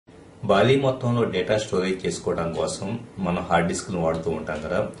భారీ మొత్తంలో data storage చేసుకోవడం కోసం మనం హార్డ్ డిస్క్ ను వాడుతూ ఉంటాం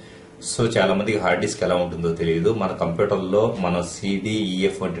కదా. సో చాలా మందికి హార్డ్ డిస్క్ ఎలా ఉంటుందో తెలియదు. మన కంప్యూటర్లో మన సిడి,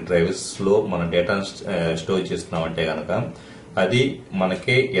 ఈఎఫ్ వంటి డ్రైవ్స్ లో మన డేటాను స్టోర్ చేస్తున్నామంటే గనక అది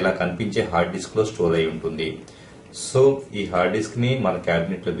మనకే ఇలా కనిపించే హార్డ్ డిస్క్ లో స్టోర్ అయి ఉంటుంది. సో ఈ హార్డ్ డిస్క్ ని మన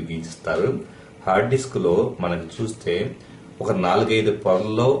క్యాబినెట్ లో బిగించిస్తారు. హార్డ్ డిస్క్ లో మనకి చూస్తే ఒక 4-5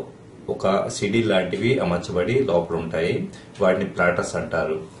 పొరల్లో ఒక సిడి లాంటివి అమర్చబడి లోపల ఉంటాయి. వాటిని ప్లాటర్స్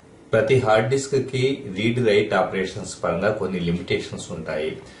అంటారు. ప్రతి హార్డ్ డిస్క్ కి రీడ్ రైట్ ఆపరేషన్స్ పరంగా కొన్ని లిమిటేషన్స్ ఉంటాయి.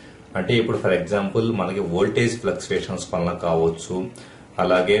 అంటే ఇప్పుడు ఫర్ ఎగ్జాంపుల్ మనకి వోల్టేజ్ ఫ్లక్చుయేషన్స్ వలన కావచ్చు,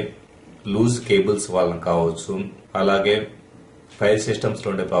 అలాగే లూజ్ కేబుల్స్ వలన కావచ్చు, అలాగే ఫైల్ సిస్టమ్స్ లో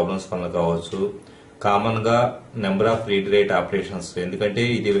ఉండే ప్రాబ్లమ్స్ వలన కావచ్చు. కామన్ గా number of read write operations, ఎందుకంటే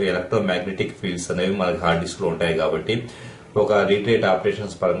ఇది ఎలక్ట్రోమాగ్నెటిక్ ఫీల్డ్స్ అనేవి మనకి హార్డ్ డిస్క్ లో ఉంటాయి కాబట్టి ఒక రీడ్ రైట్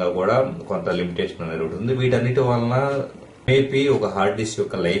ఆపరేషన్స్ పరంగా కూడా కొంత లిమిటేషన్ అనేది ఉంటుంది. వీటన్నిటి వలన మేబీ ఒక హార్డ్ డిస్క్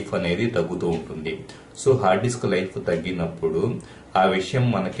యొక్క లైఫ్ అనేది తగ్గుతూ ఉంటుంది. సో హార్డ్ డిస్క్ లైఫ్ తగ్గినప్పుడు ఆ విషయం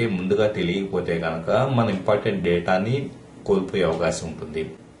మనకి ముందుగా తెలియకపోతే గనక మన ఇంపార్టెంట్ డేటాని కోల్పోయే అవకాశం ఉంటుంది.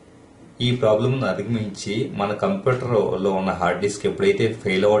 ఈ ప్రాబ్లం అధిగమించి మన కంప్యూటర్ లో ఉన్న హార్డ్ డిస్క్ ఎప్పుడైతే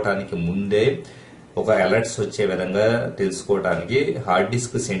ఫెయిల్ అవడానికి ముందే ఒక అలర్ట్స్ వచ్చే విధంగా తెలుసుకోవడానికి హార్డ్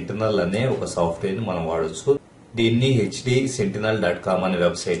డిస్క్ సెంటినల్ అనే ఒక సాఫ్ట్వేర్ ని మనం వాడొచ్చు. దీన్ని HDSentinel.com అనే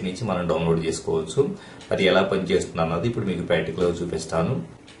వెబ్సైట్ నుంచి మనం డౌన్లోడ్ చేసుకోవచ్చు. అది ఎలా పనిచేస్తుంది అన్నది ఇప్పుడు మీకు ప్రాక్టికల్ గా చూపిస్తాను.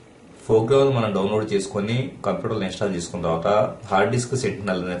 ప్రోగ్రామ్ మనం డౌన్లోడ్ చేసుకుని కంప్యూటర్ ఇన్స్టాల్ చేసుకున్న తర్వాత హార్డ్ డిస్క్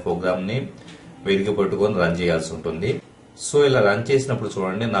సెంటినల్ అనే ప్రోగ్రామ్ ని వెతికి పట్టుకొని రన్ చేయాల్సి ఉంటుంది. సో ఇలా రన్ చేసినప్పుడు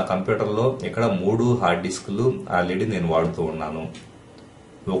చూడండి, నా కంప్యూటర్ లో ఇక్కడ 3 హార్డ్ డిస్క్లు ఆల్రెడీ నేను వాడుతూ ఉన్నాను.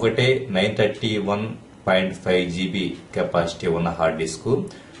 ఒకటే 931.5 GB కెపాసిటీ ఉన్న హార్డ్ డిస్క్.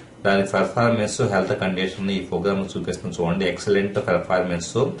 దాని పెర్ఫార్మెన్స్, హెల్త్ కండిషన్ ఈ ప్రోగ్రామ్ చూపిస్తుంది చూడండి. ఎక్సలెంట్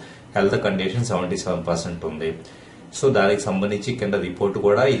పెర్ఫార్మెన్స్, హెల్త్ కండిషన్ 77% ఉంది. సో దానికి సంబంధించి కింద రిపోర్ట్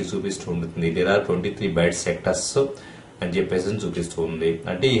కూడా ఇది చూపిస్తూ ఉంటుంది. దేర్ ఆర్ 23 బ్యాడ్ సెక్టర్స్ అని చెప్పేసి చూపిస్తూ ఉంది.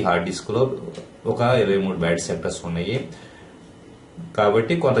 అంటే ఈ హార్డ్ డిస్క్ లో ఒక 23 బ్యాడ్ సెక్టర్స్ ఉన్నాయి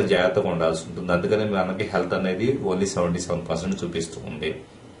కాబట్టి కొంత జాగ్రత్తగా ఉండాల్సి ఉంటుంది. అందుకని మనకి హెల్త్ అనేది ఓన్లీ 77% చూపిస్తూ ఉంది.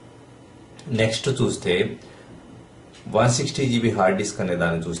 నెక్స్ట్ చూస్తే 160 GB హార్డ్ డిస్క్ అనే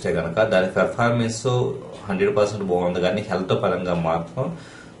దాన్ని చూస్తే గనక దాని పెర్ఫార్మెన్స్ 100% బాగుంది, కానీ హెల్త్ పరంగా మాత్రం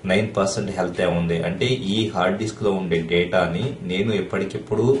 9% హెల్త్ ఉంది. అంటే ఈ హార్డ్ డిస్క్ లో ఉండే డేటాని నేను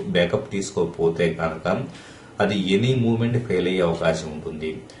ఎప్పటికెప్పుడు బ్యాకప్ తీసుకోకపోతే కనుక అది ఎనీ మూమెంట్ ఫెయిల్ అయ్యే అవకాశం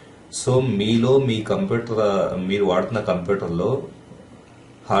ఉంటుంది. సో మీలో మీ కంప్యూటర్, మీరు వాడుతున్న కంప్యూటర్ లో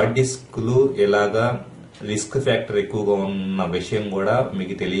హార్డ్ డిస్క్లు ఎలాగా రిస్క్ ఫ్యాక్టర్ ఎక్కువగా ఉన్న విషయం కూడా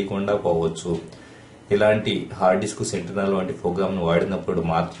మీకు తెలియకుండా పోవచ్చు. ఇలాంటి హార్డ్ డిస్క్ సెంటినల్ వంటి ప్రోగ్రామ్ ను వాడినప్పుడు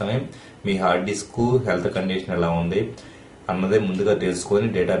మాత్రమే మీ హార్డ్ డిస్క్ హెల్త్ కండిషన్ ఎలా ఉంది అన్నదే ముందుగా తెలుసుకొని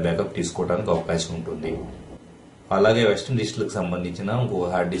డేటా బ్యాకప్ తీసుకోవడానికి అవకాశం ఉంటుంది. అలాగే వెస్టర్న్ డిస్క్ కి సంబంధించిన ఇంకో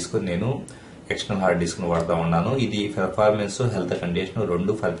హార్డ్ డిస్క్ నేను ఎక్స్టర్నల్ హార్డ్ డిస్క్ ను వాడుతూ ఉన్నాను. ఇది పెర్ఫార్మెన్స్, హెల్త్ కండిషన్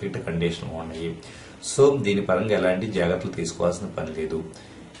రెండు పర్ఫెక్ట్ కండిషన్ ఉన్నాయి. సో దీని పరంగా ఎలాంటి జాగ్రత్తలు తీసుకోవాల్సిన పని లేదు.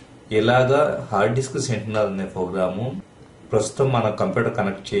 ఇలాగా హార్డ్ డిస్క్ సెంటినల్ అనే ప్రోగ్రాము ప్రస్తుతం మన కంప్యూటర్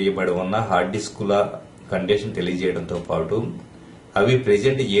కనెక్ట్ చేయబడి ఉన్న హార్డ్ డిస్కుల కండిషన్ తెలియజేయడంతో పాటు అవి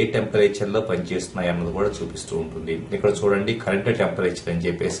ప్రెజెంట్ ఏ టెంపరేచర్ లో పనిచేస్తున్నాయి అన్నది కూడా చూపిస్తూ ఉంటుంది. ఇక్కడ చూడండి, కరెంట్ టెంపరేచర్ అని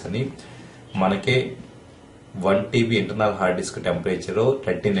చెప్పేసి అని మనకి 1 TB internal hard disk temperature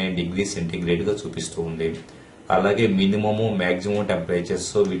 39 degree centigrade గా చూపిస్తూ ఉంది. అలాగే మినిమము, మాక్సిమం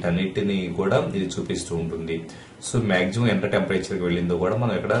టెంపరేచర్స్ వీటన్నిటిని కూడా ఇది చూపిస్తూ ఉంటుంది. సో మాక్సిమం ఎంత టెంపరేచర్ కి వెళ్ళిందో కూడా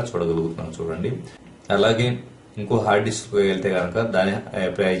మనం ఇక్కడ చూడగలుగుతున్నాం చూడండి. అలాగే ఇంకో హార్డ్ డిస్క్ వెళ్తే కనుక దాని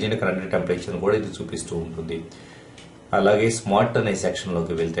ప్రెజెంట్ కరెంట్ టెంపరేచర్ కూడా ఇది చూపిస్తూ ఉంటుంది. అలాగే S.M.A.R.T అనే సెక్షన్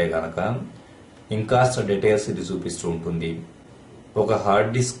లోకి వెళ్తే కనుక ఇంకాస్త డీటెయిల్స్ ఇది చూపిస్తూ ఉంటుంది. ఒక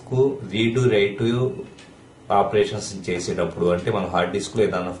hard disk read write operations చేసేటప్పుడు, అంటే మన హార్డ్ డిస్క్ లో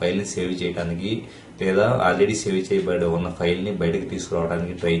ఏదైనా ఫైల్ ని సేవ్ చేయడానికి లేదా ఆల్రెడీ సేవ్ చేయబడి ఉన్న ఫైల్ ని బయటకు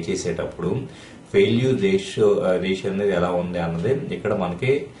తీసుకురావడానికి ట్రై చేసేటప్పుడు ఫెయిల్యూర్ రేషియో అనేది ఎలా ఉంది అన్నది ఇక్కడ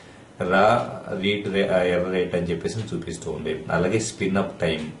మనకి రా రీడ్ ఎర్రర్ రేట్ అని చెప్పేసి చూపిస్తూ ఉంది. అలాగే స్పిన్ అప్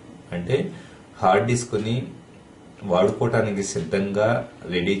టైం, అంటే హార్డ్ డిస్క్ ని వాడుకోవటానికి సిద్ధంగా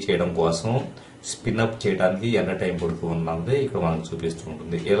రెడీ చేయడం కోసం స్పిన్ అప్ చేయడానికి ఎంత టైం పడుతూ ఉన్నది ఇక్కడ మనకు చూపిస్తూ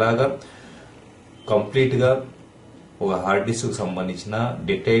ఉంటుంది. ఇలాగా కంప్లీట్ గా ఒక హార్డ్ డిస్క్ కు సంబంధించిన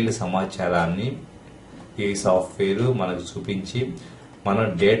డీటెయిల్డ్ సమాచారాన్ని ఈ సాఫ్ట్వేర్ మనకు చూపించి మన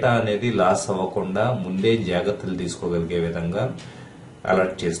డేటా అనేది లాస్ అవ్వకుండా ముందే జాగ్రత్తలు తీసుకోగలిగే విధంగా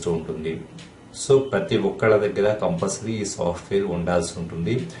అలర్ట్ చేస్తూ ఉంటుంది. సో ప్రతి ఒక్కళ్ళ దగ్గర కంపల్సరీ ఈ సాఫ్ట్వేర్ ఉండాల్సి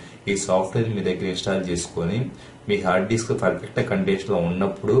ఉంటుంది. ఈ సాఫ్ట్వేర్ మీ దగ్గర ఇన్స్టాల్ చేసుకొని మీ హార్డ్ డిస్క్ పర్ఫెక్ట్ కండిషన్ లో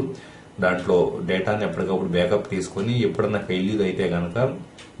ఉన్నప్పుడు దాంట్లో డేటాని ఎప్పటికప్పుడు బ్యాకప్ తీసుకొని ఎప్పుడన్నా ఫెయిల్యూర్ అయితే గనక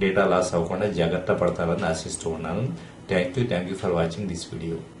డేటా లాస్ అవ్వకుండా జాగ్రత్త పడతారని ఆశిస్తూ ఉన్నాను. Thank you for watching this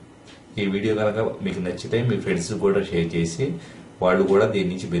video. ఈ వీడియో కనుక మీకు నచ్చితే మీ ఫ్రెండ్స్ కూడా షేర్ చేసి వాళ్ళు కూడా దీని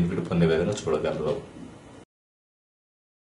నుంచి బెనిఫిట్ పొందే విధంగా చూడగలరు.